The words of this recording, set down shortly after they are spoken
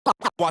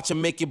Watch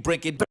him make it,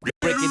 break it,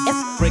 break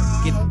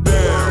it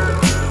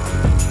down.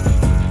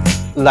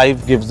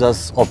 Life gives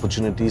us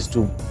opportunities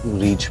to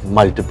reach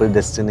multiple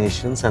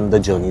destinations and the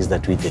journeys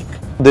that we take.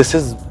 This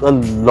is a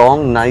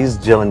long, nice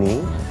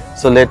journey.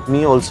 So let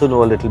me also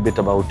know a little bit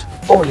about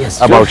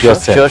yourself.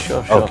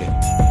 Sure. Okay.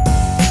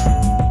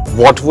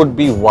 What would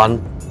be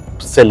one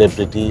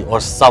celebrity or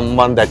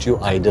someone that you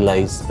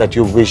idolize that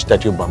you wish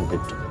that you bump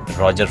into?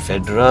 Roger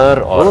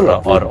Federer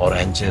or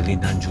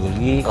Angelina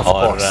Jolie Of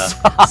or course.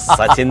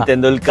 Sachin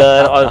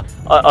Tendulkar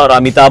or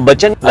Amitabh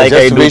Bachchan. I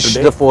just wish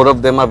today. the four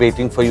of them are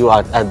waiting for you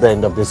at the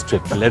end of this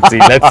trip. Let's see.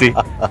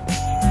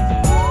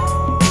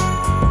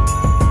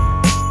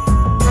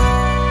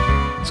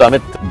 So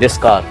Amit, this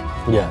car,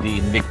 Yeah. the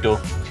Invicto,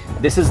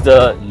 this is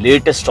the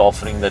latest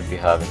offering that we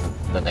have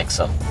in the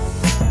NEXA.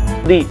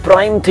 The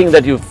prime thing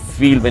that you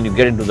feel when you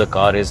get into the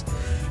car is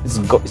it's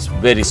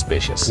very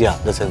spacious. Yeah,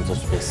 the sense of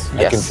space.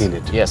 Yes. I can feel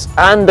it. Yes,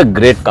 and the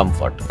great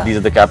comfort. These are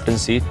the captain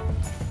seat,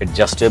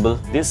 adjustable.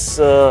 This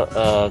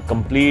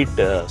complete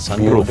sunroof.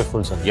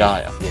 Beautiful sunroof.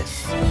 Yeah.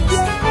 Yes.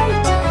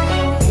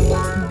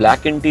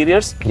 Black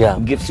interiors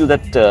gives you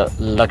that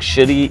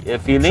luxury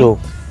feeling. True.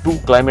 2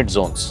 climate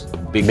zones.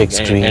 Big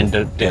screen.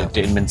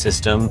 Entertainment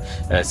system,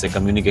 it's a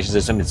communication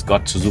system. It's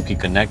got Suzuki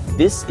Connect.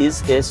 This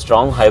is a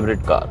strong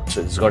hybrid car. So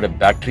it's got a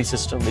battery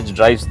system which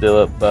drives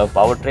the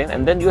powertrain,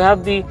 and then you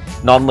have the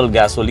normal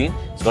gasoline.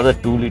 It's got a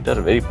 2-liter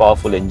very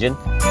powerful engine.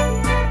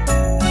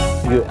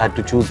 You had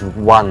to choose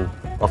one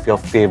of your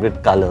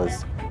favorite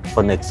colors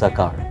for NEXA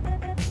car.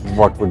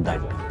 What would that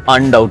be?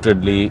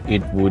 Undoubtedly,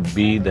 it would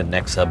be the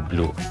NEXA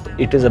Blue.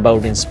 It is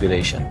about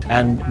inspiration,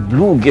 and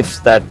blue gives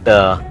that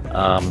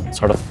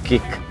sort of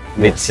kick,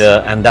 which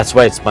and that's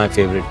why it's my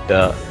favorite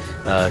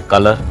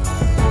color.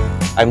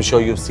 I'm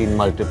sure you've seen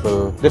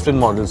multiple different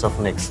models of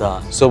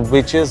NEXA. So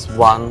which is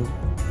one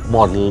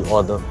model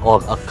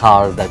or a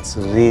car that's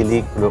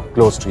really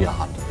close to your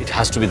heart? It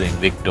has to be the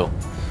Invicto,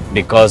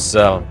 because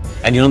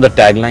and you know the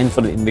tagline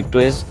for the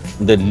Invicto is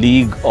the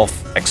League of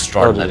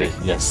Extraordinary.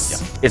 Yes.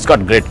 Yeah. It's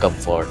got great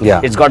comfort.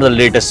 Yeah. It's got the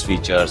latest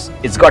features.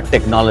 It's got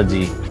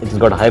technology. It's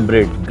got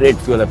hybrid, great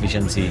fuel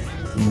efficiency,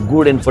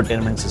 good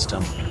infotainment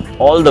system,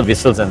 all the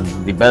whistles and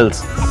the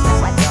bells.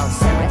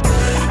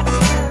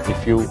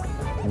 If you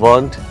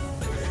weren't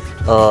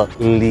a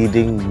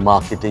leading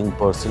marketing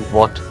person,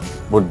 what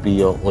would be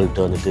your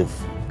alternative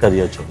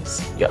career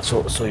choice? Yeah.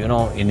 So you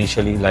know,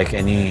 initially, like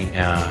any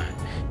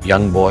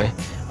young boy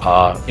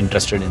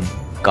interested in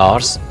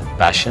cars,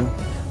 passion,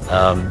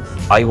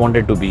 I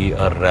wanted to be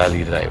a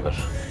rally driver.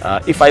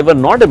 If I were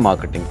not a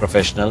marketing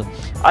professional,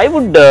 I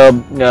would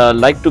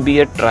like to be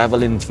a travel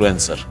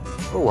influencer.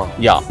 Oh wow.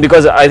 Yeah,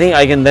 because I think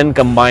I can then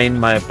combine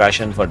my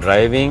passion for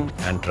driving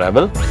and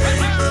travel.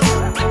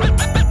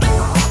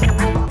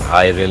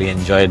 I really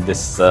enjoyed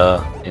this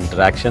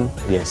interaction.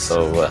 Yes.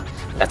 So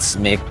let's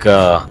make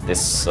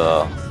this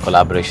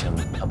collaboration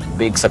a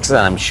big success,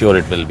 and I'm sure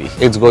it will be.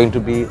 It's going to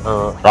be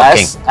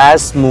Rocking.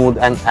 as smooth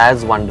and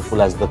as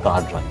wonderful as the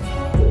car drive.